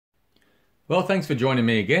Well, thanks for joining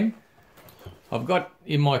me again. I've got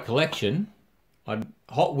in my collection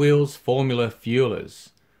Hot Wheels Formula Fuelers.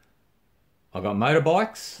 I've got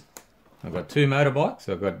motorbikes. I've got two motorbikes.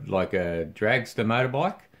 I've got like a dragster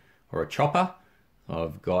motorbike or a chopper.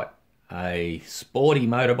 I've got a sporty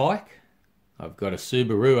motorbike. I've got a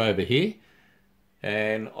Subaru over here.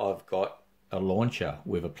 And I've got a launcher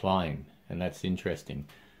with a plane. And that's interesting.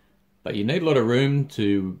 But you need a lot of room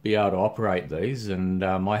to be able to operate these, and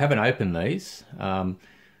I haven't opened these. For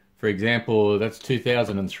example, that's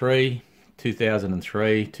 2003,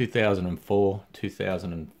 2003, 2004,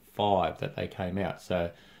 2005 that they came out. So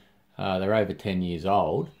they're over 10 years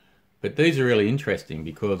old. But these are really interesting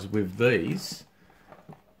because with these,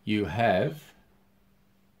 you have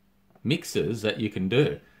mixes that you can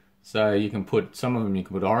do. So you can put, some of them you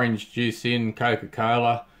can put orange juice in,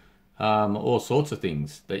 Coca-Cola, all sorts of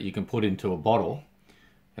things that you can put into a bottle,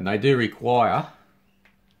 and they do require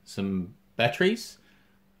some batteries,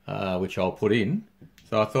 which I'll put in.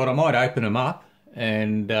 So I thought I might open them up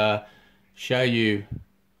and show you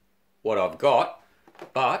what I've got.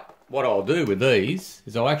 But what I'll do with these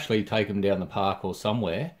is I'll actually take them down the park or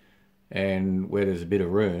somewhere, and where there's a bit of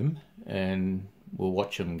room, and we'll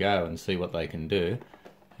watch them go and see what they can do.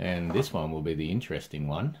 And this one will be the interesting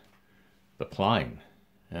one, the plane.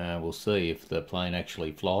 We'll see if the plane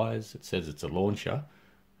actually flies. It says it's a launcher,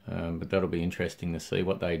 but that'll be interesting to see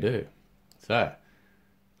what they do. So,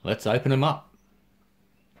 let's open them up.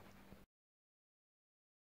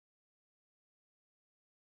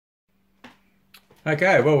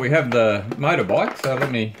 Okay, well, we have the motorbike, so let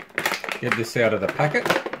me get this out of the packet.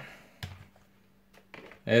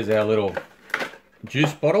 There's our little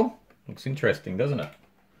juice bottle. Looks interesting, doesn't it?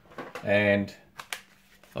 And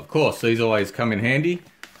of course, these always come in handy.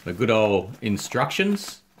 The good old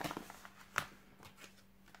instructions.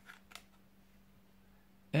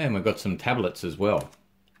 And we've got some tablets as well.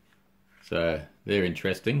 So they're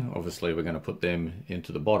interesting. Obviously we're going to put them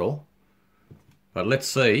into the bottle. But let's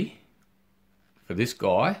see. For this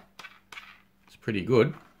guy, it's pretty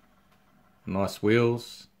good. Nice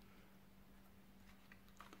wheels.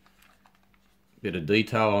 Bit of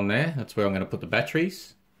detail on there. That's where I'm going to put the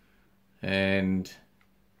batteries. And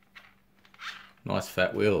nice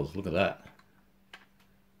fat wheels, look at that.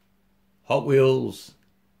 Hot Wheels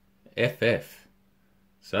FF.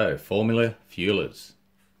 So, Formula Fuelers.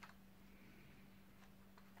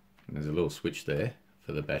 And there's a little switch there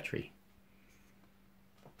for the battery.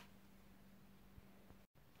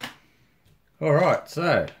 Alright,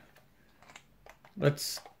 so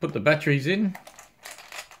let's put the batteries in.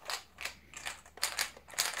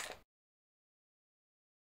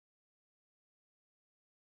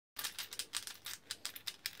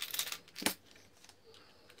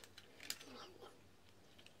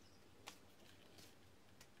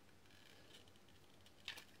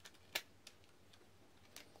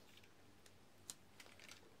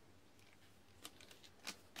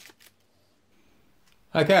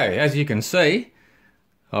 Okay, as you can see,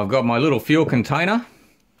 I've got my little fuel container.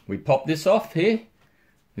 We pop this off here.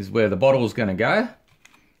 This is where the bottle is going to go.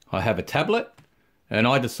 I have a tablet, and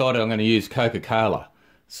I decided I'm going to use Coca-Cola.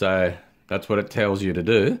 So that's what it tells you to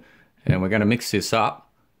do. And we're going to mix this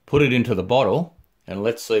up, put it into the bottle, and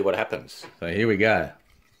let's see what happens. So here we go.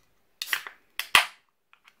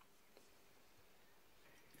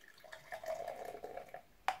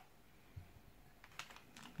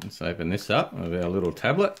 Let's open this up with our little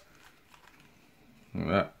tablet. Look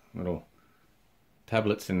at that, little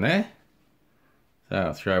tablets in there. So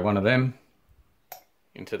I'll throw one of them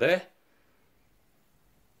into there.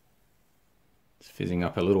 It's fizzing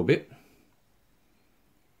up a little bit.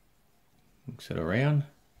 Mix it around.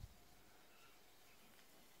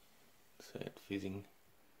 So it's fizzing.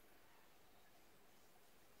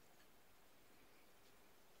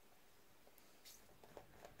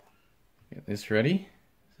 Get this ready.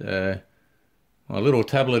 So my little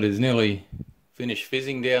tablet is nearly finished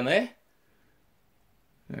fizzing down there.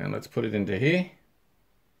 And let's put it into here.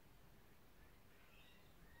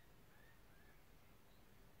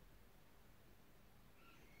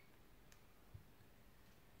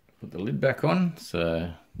 Put the lid back on. So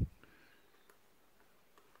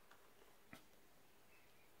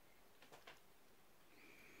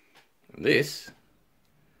this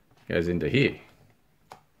goes into here.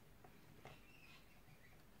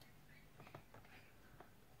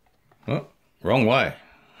 Oh, wrong way.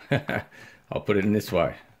 I'll put it in this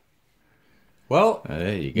way. Well,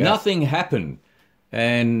 there you go. Nothing happened.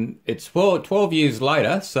 And it's 12 years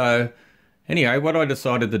later. So anyway, what I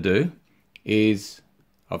decided to do is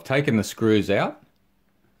I've taken the screws out.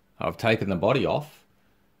 I've taken the body off.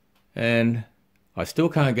 And I still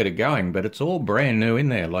can't get it going, but it's all brand new in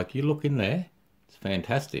there. Like, you look in there, it's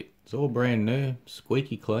fantastic. It's all brand new,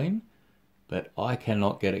 squeaky clean, but I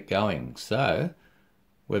cannot get it going. So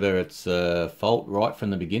whether it's a fault right from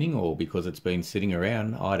the beginning or because it's been sitting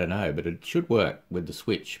around, I don't know, but it should work with the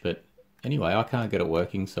switch. But anyway, I can't get it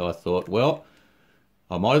working, so I thought, well,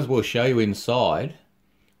 I might as well show you inside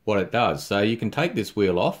what it does. So you can take this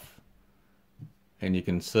wheel off and you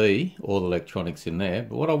can see all the electronics in there.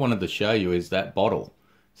 But what I wanted to show you is that bottle.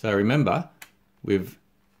 So remember, with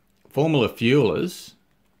Formula Fuelers,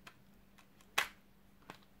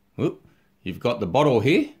 you've got the bottle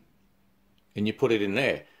here and you put it in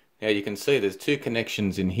there. Now you can see there's two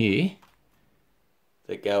connections in here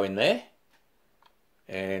that go in there,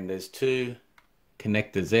 and there's two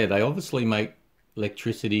connectors there. They obviously make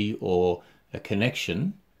electricity or a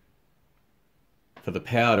connection for the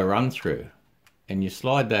power to run through, and you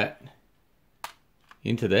slide that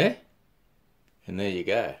into there and there you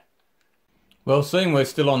go. Well, seeing we're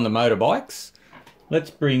still on the motorbikes, let's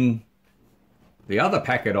bring the other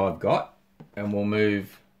packet I've got and we'll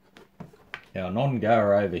move our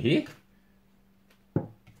non-goer over here,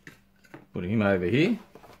 put him over here,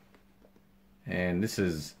 and this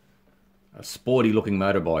is a sporty looking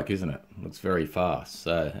motorbike, isn't it? Looks very fast.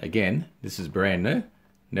 So again, this is brand new,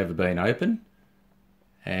 never been open,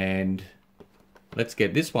 and let's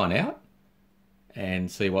get this one out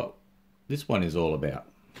and see what this one is all about.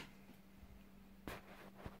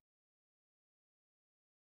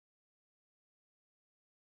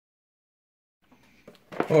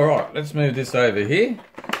 Alright, let's move this over here.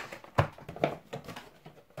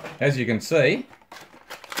 As you can see,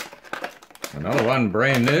 another one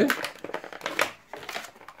brand new.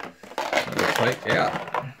 I'll take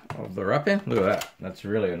out of the wrapping. Look at that. That's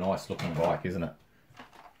really a nice looking bike, isn't it?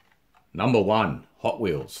 Number 1, Hot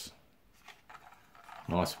Wheels.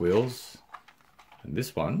 Nice wheels. And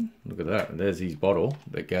this one, look at that. There's his bottle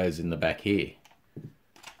that goes in the back here.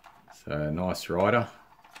 So, nice rider.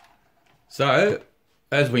 So,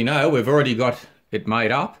 as we know, we've already got it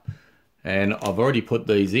made up and I've already put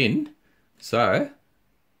these in. So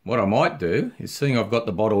what I might do is, seeing I've got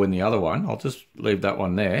the bottle in the other one, I'll just leave that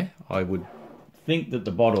one there. I would think that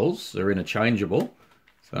the bottles are interchangeable.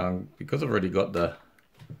 So because I've already got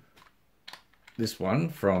this one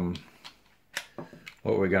from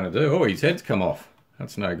what we're going to do. Oh, his head's come off.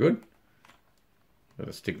 That's no good.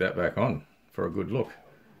 Better stick that back on for a good look.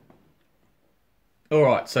 All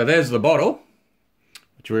right, so there's the bottle,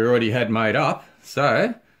 which we already had made up.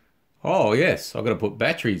 So, oh yes, I've got to put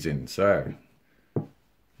batteries in. So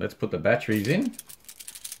let's put the batteries in.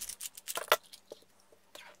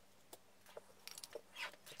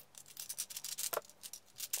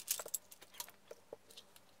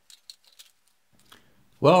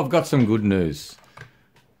 Well, I've got some good news.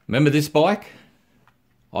 Remember this bike?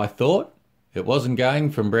 I thought it wasn't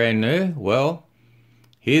going from brand new. Well,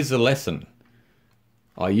 here's the lesson.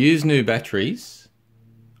 I use new batteries.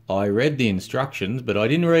 I read the instructions, but I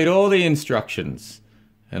didn't read all the instructions.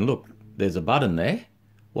 And look, there's a button there.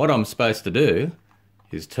 What I'm supposed to do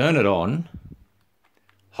is turn it on,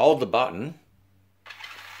 hold the button,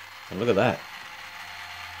 and look at that.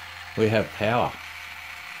 We have power.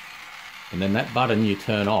 And then that button you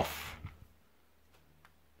turn off.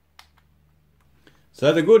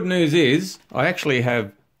 So the good news is I actually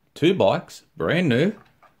have two bikes, brand new,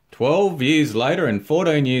 12 years later and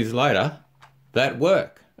 14 years later, that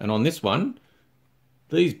work. And on this one,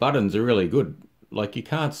 these buttons are really good. Like, you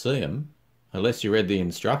can't see them unless you read the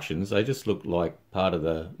instructions. They just look like part of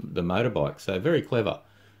the motorbike. So very clever.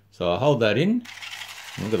 So I hold that in.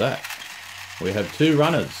 Look at that. We have two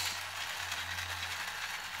runners.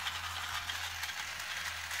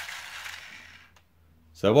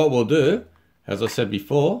 So what we'll do, as I said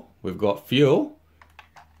before, we've got fuel.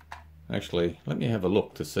 Actually, let me have a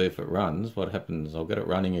look to see if it runs. What happens? I'll get it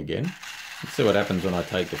running again. Let's see what happens when I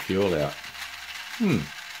take the fuel out.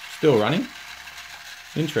 Still running.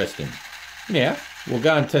 Interesting. Now, we'll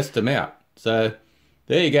go and test them out. So,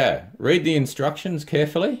 there you go. Read the instructions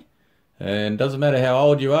carefully. And doesn't matter how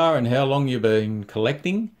old you are and how long you've been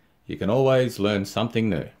collecting, you can always learn something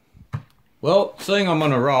new. Well, seeing I'm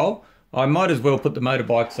on a roll, I might as well put the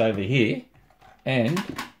motorbikes over here. And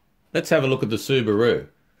let's have a look at the Subaru.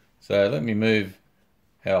 So, let me move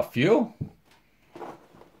our fuel.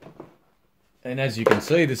 And as you can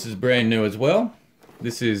see, this is brand new as well.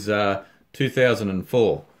 This is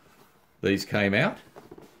 2004. These came out.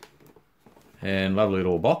 And lovely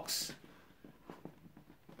little box.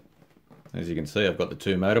 As you can see, I've got the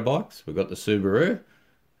two motorbikes. We've got the Subaru.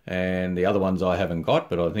 And the other ones I haven't got,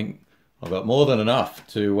 but I think I've got more than enough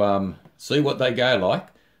to see what they go like.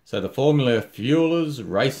 So the Formula Fuelers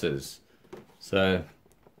Racers. So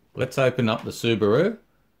let's open up the Subaru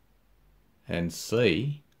and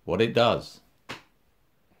see what it does.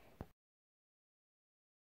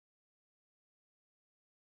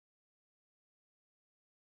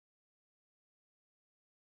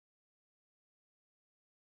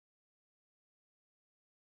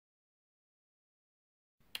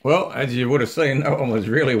 Well, as you would have seen, that one was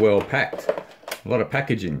really well packed. A lot of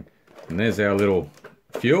packaging. And there's our little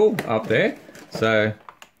fuel up there. So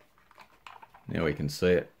now we can see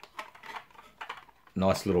it.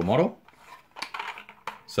 Nice little model.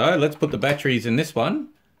 So let's put the batteries in this one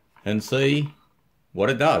and see what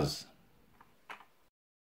it does.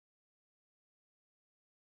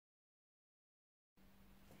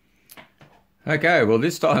 Okay, well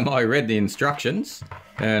this time I read the instructions,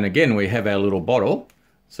 and again we have our little bottle.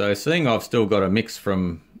 So seeing I've still got a mix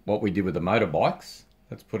from what we did with the motorbikes,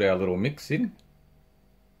 let's put our little mix in.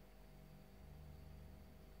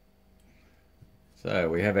 So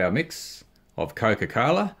we have our mix of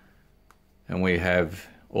Coca-Cola, and we have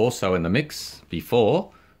also in the mix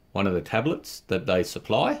before one of the tablets that they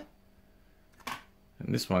supply.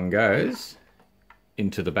 And this one goes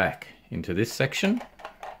into the back, into this section.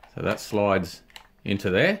 So that slides into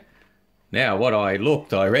there. Now what I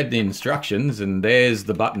read the instructions, and there's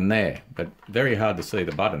the button there, but very hard to see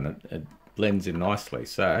the button. It blends in nicely.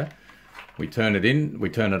 So we turn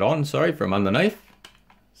it on, sorry, from underneath.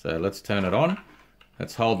 So let's turn it on.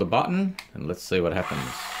 Let's hold the button and let's see what happens.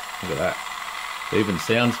 Look at that. It even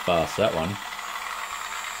sounds fast, that one.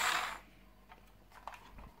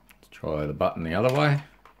 Let's try the button the other way.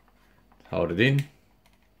 Hold it in.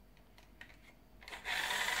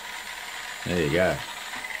 There you go.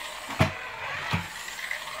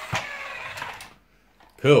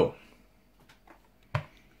 Cool.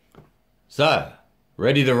 So,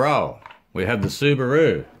 ready to roll. We have the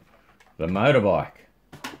Subaru, the motorbike,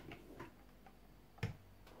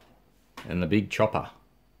 and the big chopper.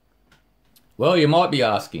 Well, you might be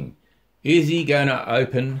asking, is he going to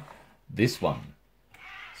open this one?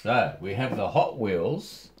 So, we have the Hot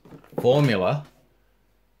Wheels Formula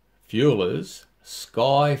Fuelers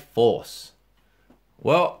Skyforce.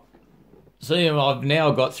 Well, see, I've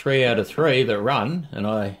now got 3 out of 3 that run, and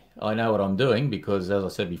I know what I'm doing because, as I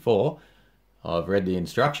said before, I've read the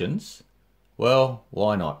instructions. Well,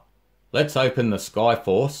 why not? Let's open the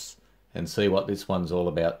Skyforce and see what this one's all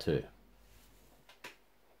about too.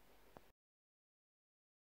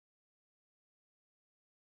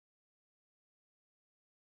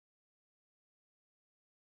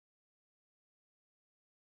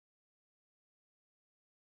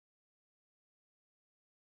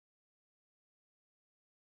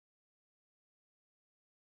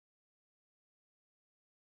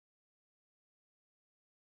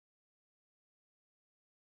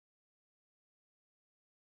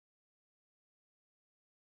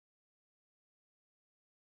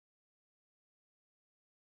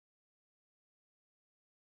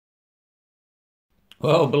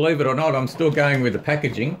 Well, believe it or not, I'm still going with the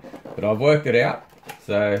packaging, but I've worked it out.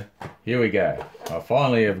 So here we go. I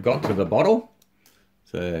finally have got to the bottle.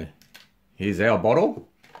 So here's our bottle.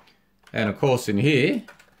 And of course in here,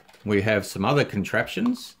 we have some other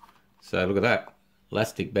contraptions. So look at that,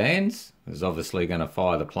 elastic bands. This is obviously going to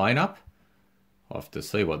fire the plane up. I'll have to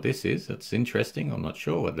see what this is. It's interesting. I'm not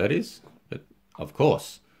sure what that is, but of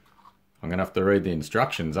course, I'm going to have to read the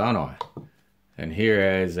instructions, aren't I? And here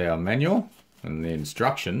is our manual and the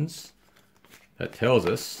instructions that tells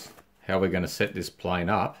us how we're going to set this plane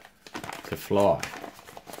up to fly.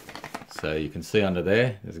 So you can see under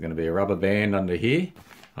there, there's going to be a rubber band under here,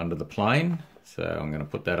 under the plane. So I'm going to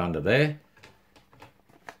put that under there.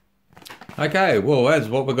 Okay, well, as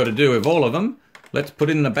what we've got to do with all of them, let's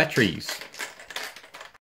put in the batteries.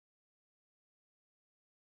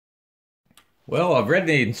 Well, I've read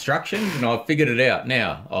the instructions and I've figured it out.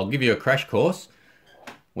 Now, I'll give you a crash course.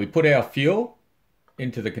 We put our fuel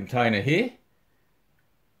into the container here.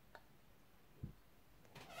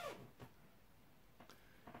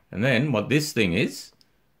 And then what this thing is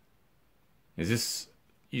this,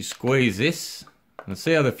 you squeeze this and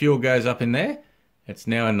see how the fuel goes up in there? It's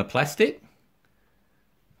now in the plastic.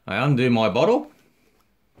 I undo my bottle.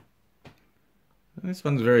 And this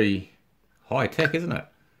one's very high tech, isn't it?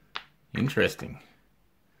 Interesting.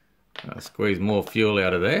 I squeeze more fuel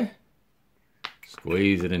out of there.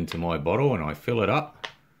 Squeeze it into my bottle and I fill it up.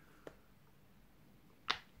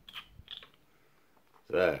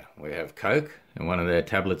 So we have Coke and one of their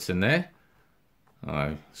tablets in there.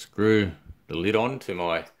 I screw the lid on to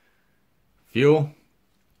my fuel,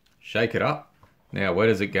 shake it up. Now where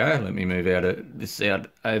does it go? Let me move this out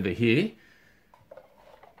over here.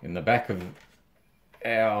 in the back of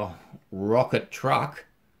our rocket truck,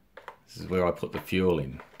 this is where I put the fuel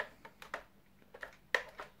in.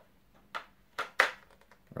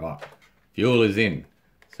 Right, fuel is in,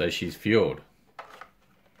 so she's fueled.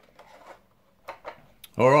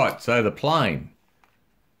 Alright, so the plane.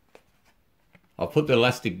 I'll put the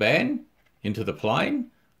elastic band into the plane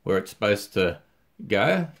where it's supposed to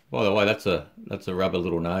go. By the way, that's a rubber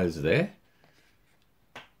little nose there.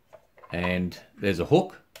 And there's a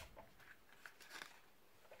hook.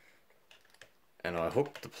 And I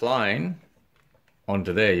hooked the plane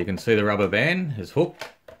onto there. You can see the rubber band is hooked.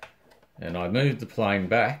 And I moved the plane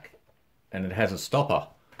back and it has a stopper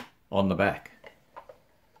on the back.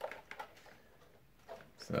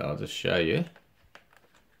 So I'll just show you.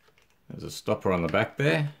 There's a stopper on the back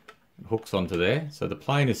there. It hooks onto there. So the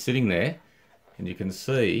plane is sitting there and you can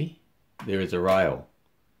see there is a rail.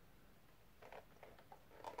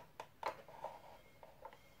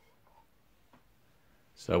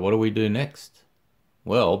 So what do we do next?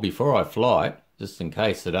 Well, before I fly it, just in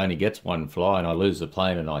case it only gets one fly and I lose the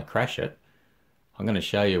plane and I crash it, I'm going to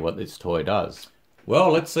show you what this toy does.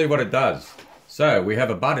 Well, let's see what it does. So we have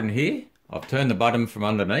a button here. I've turned the button from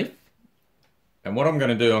underneath. And what I'm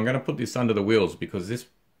going to do, I'm going to put this under the wheels because this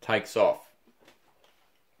takes off.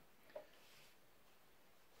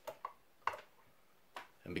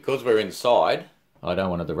 And because we're inside, I don't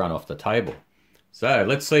want it to run off the table. So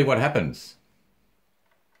let's see what happens.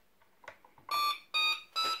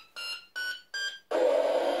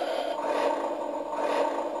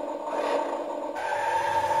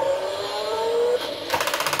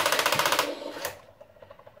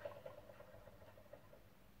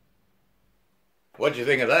 What do you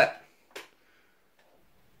think of that?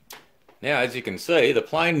 Now, as you can see, the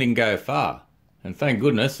plane didn't go far. And thank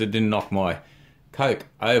goodness it didn't knock my Coke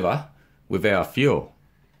over with our fuel.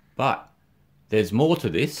 But there's more to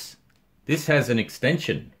this. This has an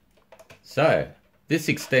extension. So this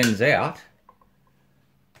extends out.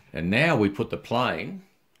 And now we put the plane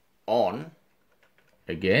on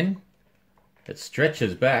again. It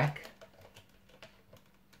stretches back.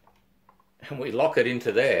 And we lock it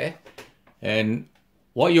into there. And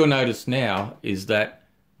what you'll notice now is that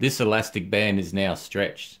this elastic band is now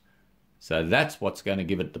stretched. So that's what's going to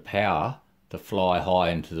give it the power to fly high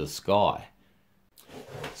into the sky.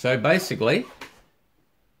 So basically,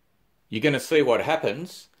 you're going to see what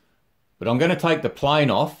happens, but I'm going to take the plane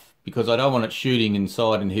off because I don't want it shooting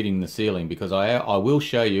inside and hitting the ceiling, because I will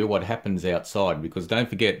show you what happens outside, because don't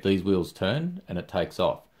forget these wheels turn and it takes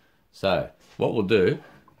off. So what we'll do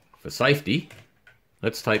for safety,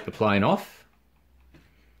 let's take the plane off.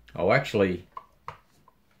 I'll actually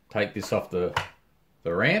take this off the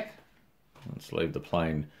ramp. Let's leave the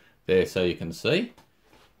plane there so you can see.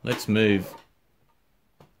 Let's move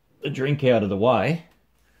the drink out of the way.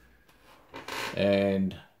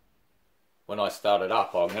 And when I start it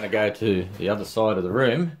up, I'm going to go to the other side of the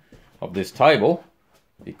room of this table,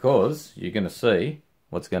 because you're going to see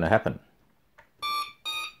what's going to happen.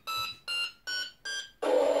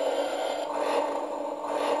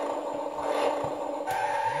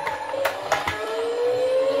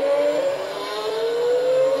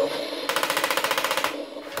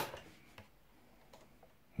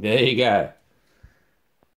 There you go.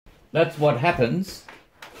 That's what happens.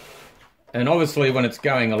 And obviously when it's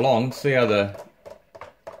going along, see how the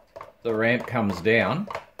ramp comes down.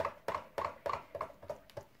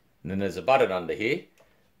 And then there's a button under here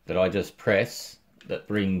that I just press that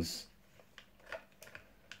brings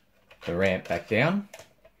the ramp back down.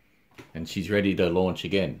 And she's ready to launch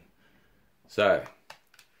again. So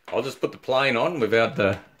I'll just put the plane on without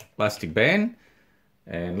the elastic band.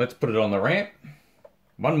 And let's put it on the ramp.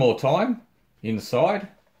 One more time, inside.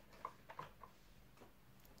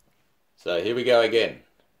 So here we go again.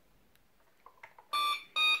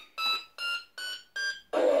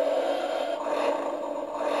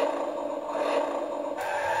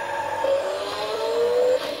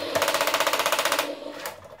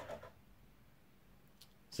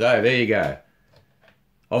 So there you go.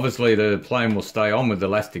 Obviously the plane will stay on with the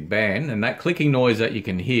elastic band, and that clicking noise that you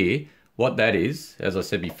can hear, what that is, as I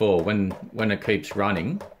said before, when it keeps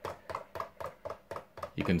running,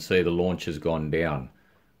 you can see the launch has gone down.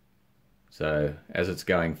 So as it's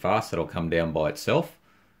going fast, it'll come down by itself.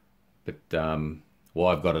 But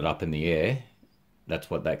while I've got it up in the air,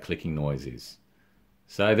 that's what that clicking noise is.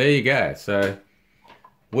 So there you go. So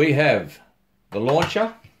we have the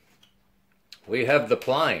launcher, we have the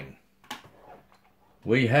plane,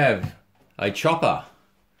 we have a chopper,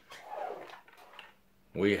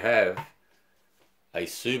 we have a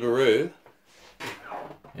Subaru,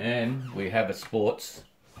 and we have a sports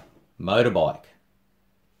motorbike.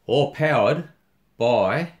 all powered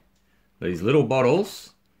by these little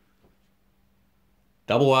bottles,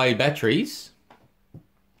 AA batteries.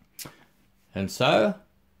 And so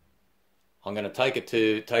I'm going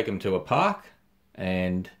to take them to a park,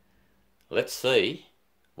 and let's see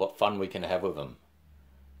what fun we can have with them.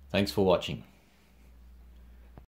 Thanks for watching.